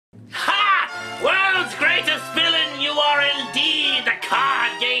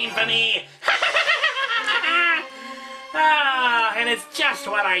card game for me. And it's just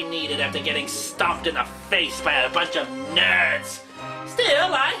what I needed after getting stuffed in the face by a bunch of nerds.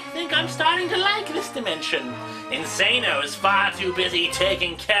 Still, I think I'm starting to like this dimension. Insano's far too busy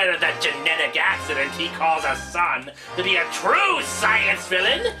taking care of that genetic accident he calls a son to be a true science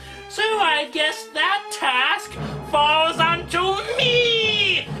villain, so I guess that task falls onto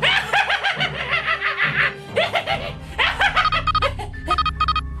me!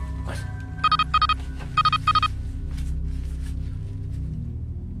 What?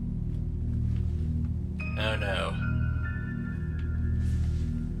 Oh no.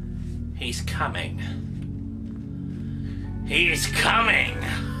 He's coming. He's coming!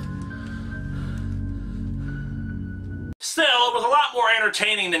 Still, it was a lot more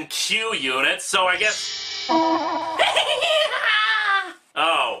entertaining than Q Unit, so I guess...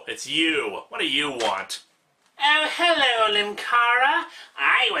 Oh, it's you. What do you want? Oh, hello, Linkara.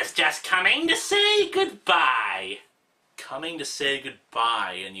 I was just coming to say goodbye. Coming to say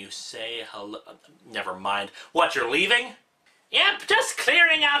goodbye, and you say hello... Never mind. What, you're leaving? Yep, just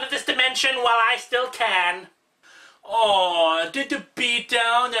clearing out of this dimension while I still can. Aw, did the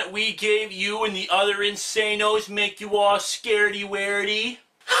beatdown that we gave you and the other insanos make you all scaredy-waredy?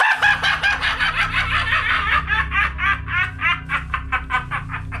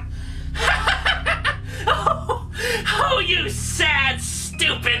 Oh, you sad,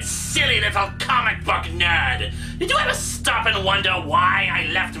 stupid, silly little comic book nerd! Did you ever stop and wonder why I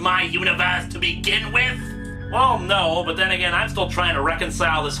left my universe to begin with? Well, no, but then again, I'm still trying to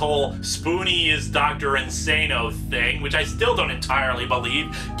reconcile this whole Spoonie is Dr. Insano thing, which I still don't entirely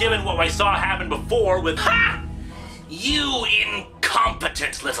believe, given what I saw happen before with— Ha! You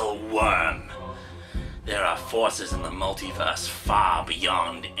incompetent little worm! There are forces in the multiverse far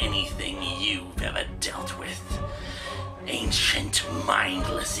beyond anything you've ever dealt with. Ancient,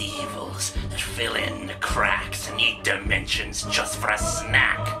 mindless evils that fill in the cracks and eat dimensions just for a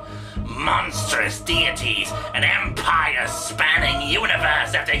snack. Monstrous deities and empires spanning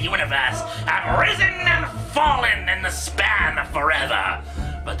universe after universe have risen and fallen in the span of forever.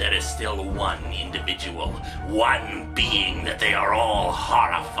 But there is still one individual, one being that they are all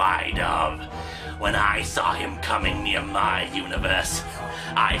horrified of. When I saw him coming near my universe,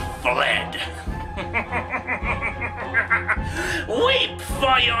 I fled. Weep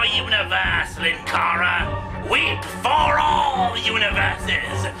for your universe, Linkara. Weep for all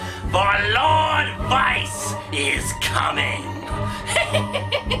universes, for Lord Vice is coming.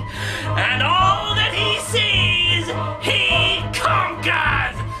 And all that he sees, he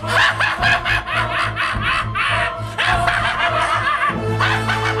conquers.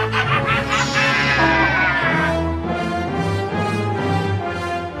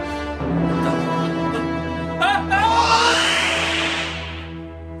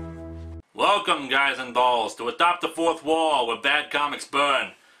 Welcome, guys and dolls, to Atop the Fourth Wall, where bad comics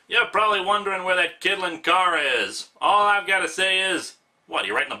burn. You're probably wondering where that kid Linkara is. All I've got to say is, what, are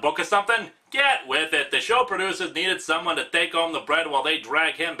you writing a book or something? Get with it. The show producers needed someone to take home the bread while they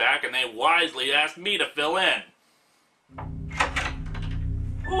drag him back, and they wisely asked me to fill in.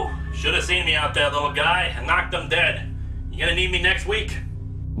 Should have seen me out there, little guy, and knocked them dead. You gonna need me next week?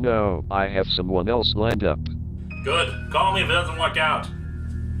 No, I have someone else lined up. Good. Call me if it doesn't work out.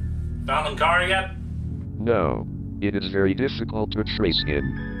 Found Linkara yet? No, it is very difficult to trace him.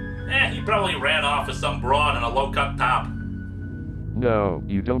 He probably ran off with some broad in a low-cut top. No,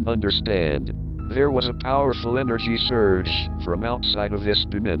 you don't understand. There was a powerful energy surge from outside of this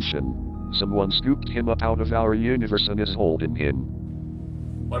dimension. Someone scooped him up out of our universe and is holding him.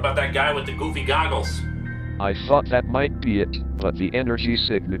 What about that guy with the goofy goggles? I thought that might be it, but the energy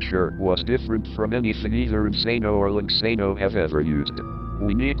signature was different from anything either Insano or Linksano have ever used.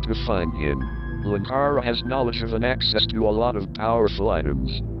 We need to find him. Linkara has knowledge of and access to a lot of powerful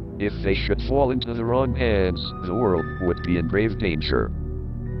items. If they should fall into the wrong hands, the world would be in grave danger.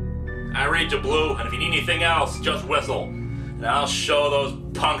 I read you, Blue, and if you need anything else, just whistle. And I'll show those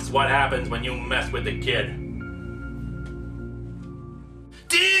punks what happens when you mess with the kid.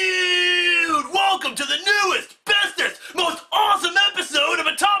 Dude! Welcome to the newest, bestest, most awesome episode of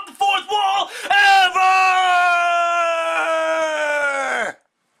Atop the Fourth Wall ever!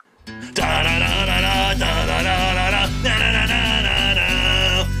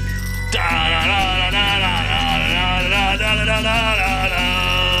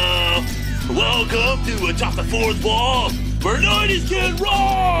 Welcome to Atop the Fourth Wall, where 90s Kid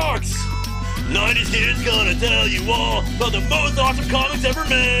rocks! 90s Kid's gonna tell you all about the most awesome comics ever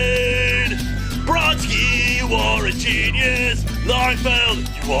made. Brodsky, you are a genius.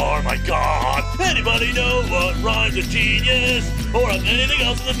 Seinfeld, you are my god. Anybody know what rhymes with genius? Or anything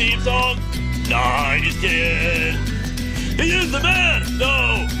else in the theme song? 90s kid. He is the man!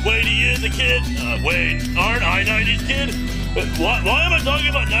 No! Wait, he is a kid? Wait, aren't I 90s kid? Why am I talking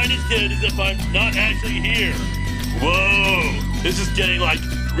about 90s kid as if I'm not actually here? Whoa! This is getting, like,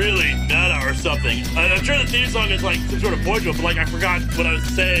 really meta or something. I'm sure the theme song is, like, some sort of boy joke, but, like, I forgot what I was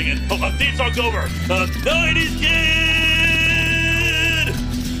saying, and theme song's over! 90s kid!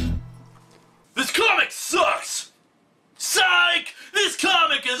 This comic sucks! Psych! This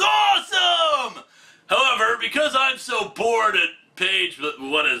comic is awesome! However, because I'm so bored at page,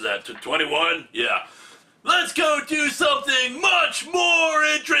 what is that, 21? Yeah. Let's go do something much more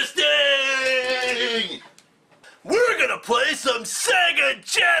interesting! We're gonna play some Sega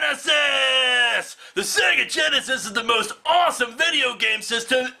Genesis! The Sega Genesis is the most awesome video game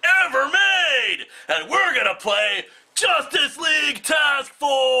system ever made! And we're gonna play Justice League Task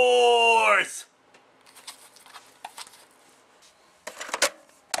Force!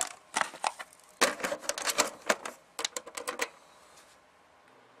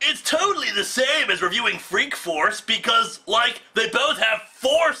 It's totally the same as reviewing Freak Force because, like, they both have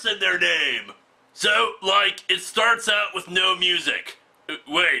force in their name. So, like, it starts out with no music.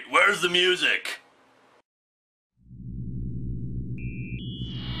 Wait, where's the music?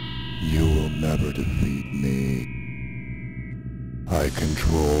 You will never defeat me. I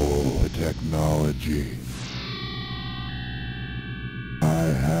control the technology. I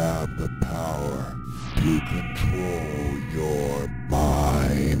have the power to control your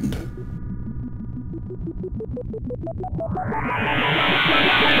mind.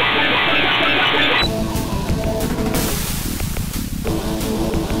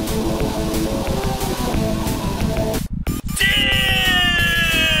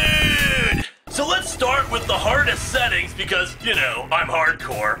 Dude! So let's start with the hardest settings because, you know, I'm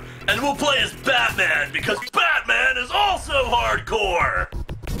hardcore. And we'll play as Batman because Batman is also hardcore!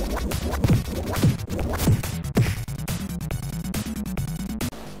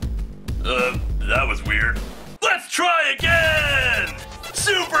 That was weird. Let's try again!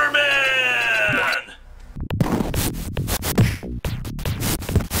 Superman!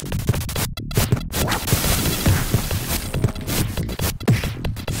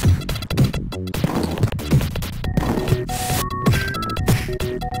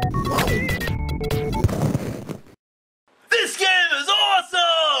 This game is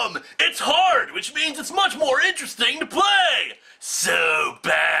awesome! It's hard, which means it's much more interesting to play! So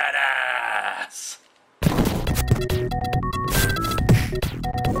badass!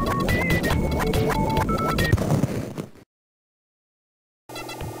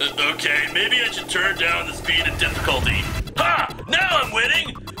 Okay, maybe I should turn down the speed and difficulty. Ha! Now I'm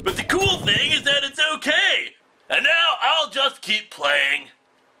winning! But the cool thing is that it's okay! And now I'll just keep playing.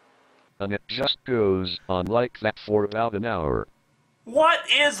 And it just goes on like that for about an hour. What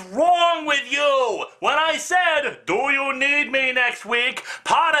is wrong with you? When I said, do you need me next week,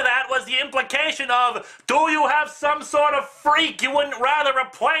 part of that was the implication of, do you have some sort of freak you wouldn't rather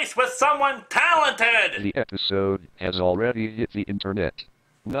replace with someone talented? The episode has already hit the internet.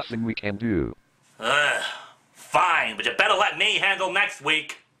 Nothing we can do. Fine, but you better let me handle next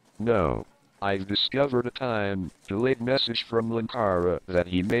week. No. I've discovered a time-delayed message from Linkara that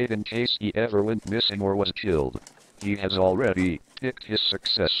he made in case he ever went missing or was killed. He has already picked his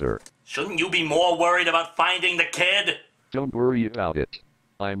successor. Shouldn't you be more worried about finding the kid? Don't worry about it.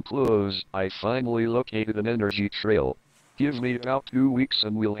 I'm close. I finally located an energy trail. Give me about 2 weeks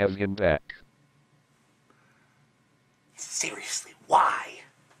and we'll have him back. Seriously, why?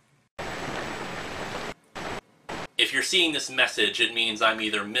 If you're seeing this message, it means I'm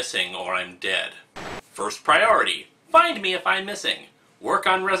either missing or I'm dead. First priority, find me if I'm missing. Work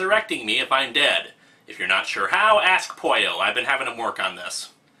on resurrecting me if I'm dead. If you're not sure how, ask Poyo. I've been having him work on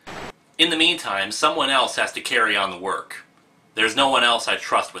this. In the meantime, someone else has to carry on the work. There's no one else I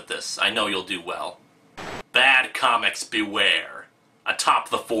trust with this. I know you'll do well. Bad comics beware. Atop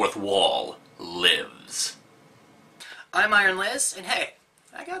the fourth wall lives. I'm Iron Liz, and hey,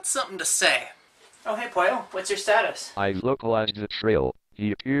 I got something to say. Oh, hey, Poyo, what's your status? I've localized the trail.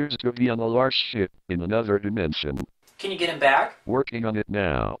 He appears to be on a large ship in another dimension. Can you get him back? Working on it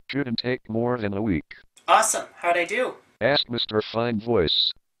now. Shouldn't take more than a week. Awesome. How'd I do? Ask Mr. Fine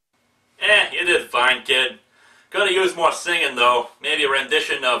Voice. You did fine, kid. Gonna use more singing, though. Maybe a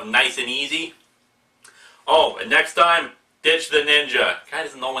rendition of Nice and Easy. Oh, and next time, ditch the ninja. Guy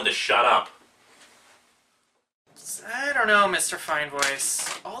doesn't know when to shut up. I don't know, Mr. Fine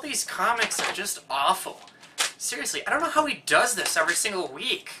Voice. All these comics are just awful. Seriously, I don't know how he does this every single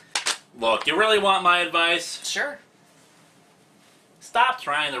week. Look, you really want my advice? Sure. Stop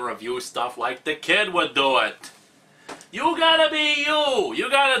trying to review stuff like the kid would do it. You gotta be you. You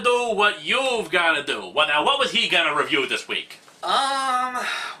gotta do what you've gotta do. Now, what was he gonna review this week?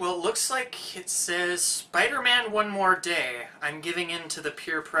 Well, it looks like it says Spider-Man One More Day. I'm giving in to the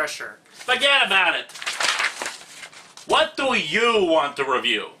peer pressure. Forget about it. What do you want to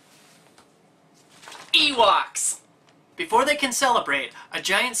review? Ewoks! Before they can celebrate, a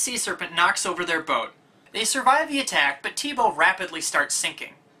giant sea serpent knocks over their boat. They survive the attack, but Tebow rapidly starts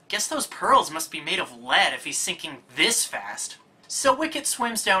sinking. Guess those pearls must be made of lead if he's sinking this fast. So Wicket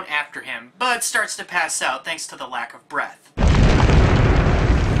swims down after him, but starts to pass out thanks to the lack of breath.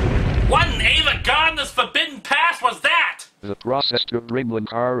 What in Ava Gardner's forbidden pass was that? The process to bring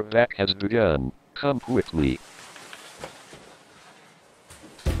Linkara back has begun. Come quickly.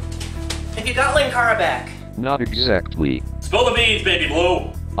 Have you got Linkara back? Not exactly. Spill the beans, baby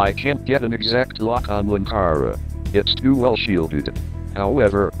blue. I can't get an exact lock on Linkara. It's too well shielded.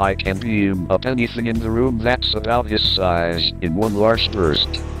 However, I can beam up anything in the room that's about his size in one large burst.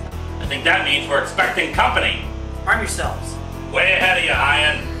 I think that means we're expecting company. Arm yourselves. Way ahead of you,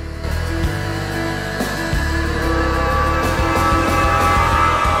 Ian.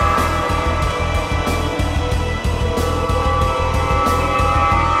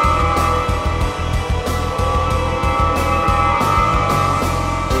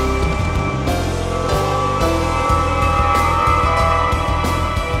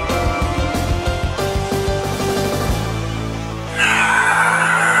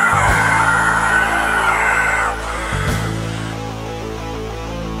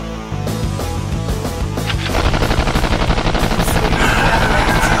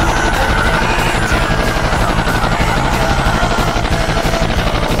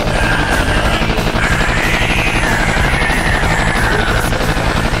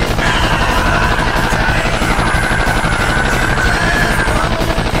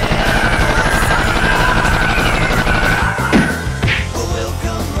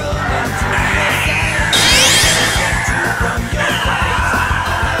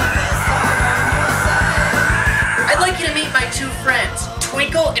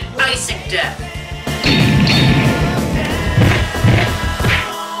 Death.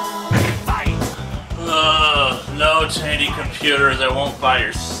 No Tandy computers, I won't buy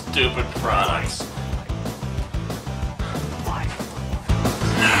your stupid products.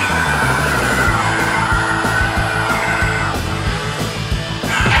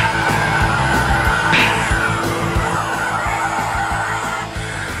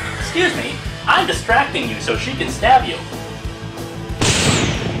 Excuse me, I'm distracting you so she can stab you.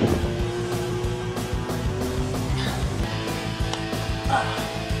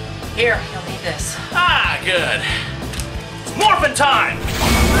 Here, you'll need this. Ah, good. It's morphin' time!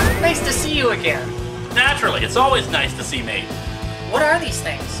 Nice to see you again. Naturally, it's always nice to see me. What are these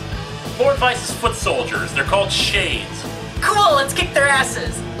things? Ford Vice's foot soldiers. They're called Shades. Cool, let's kick their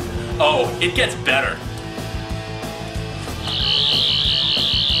asses. Oh, it gets better.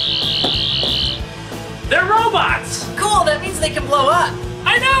 They're robots! Cool, that means they can blow up.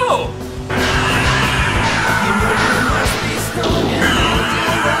 I know!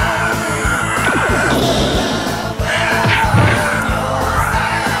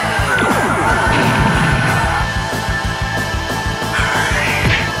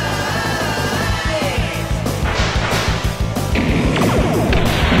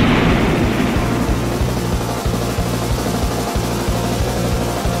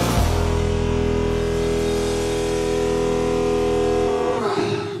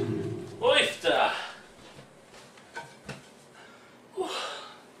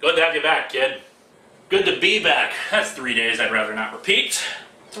 Good to have you back, kid. Good to be back. That's 3 days I'd rather not repeat.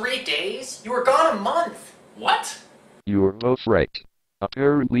 3 days? You were gone a month. What? You were both right.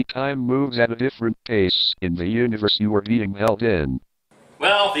 Apparently time moves at a different pace in the universe you were being held in.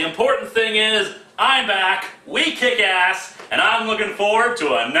 Well, the important thing is, I'm back, we kick ass, and I'm looking forward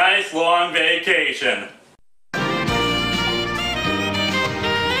to a nice long vacation.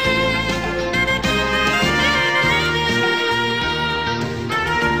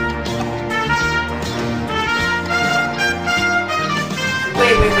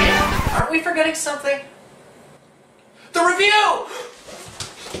 Wait. Aren't we forgetting something? The review!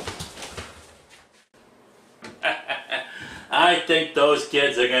 I think those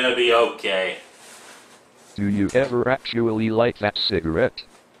kids are gonna be okay. Do you ever actually light that cigarette?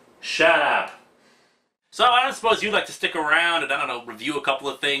 Shut up. So I don't suppose you'd like to stick around and, I don't know, review a couple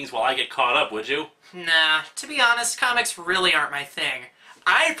of things while I get caught up, would you? Nah, to be honest, comics really aren't my thing.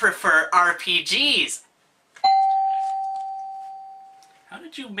 I prefer RPGs. How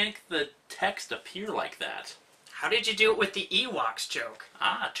did you make the text appear like that? How did you do it with the Ewoks joke?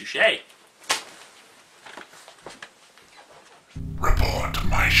 Ah, touche. Report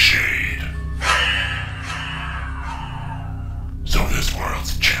my shade. So this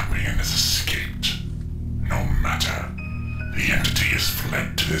world's champion has escaped. No matter. The entity has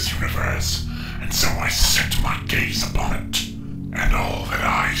fled to this universe, and so I set my gaze upon it. And all that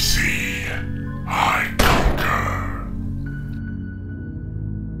I see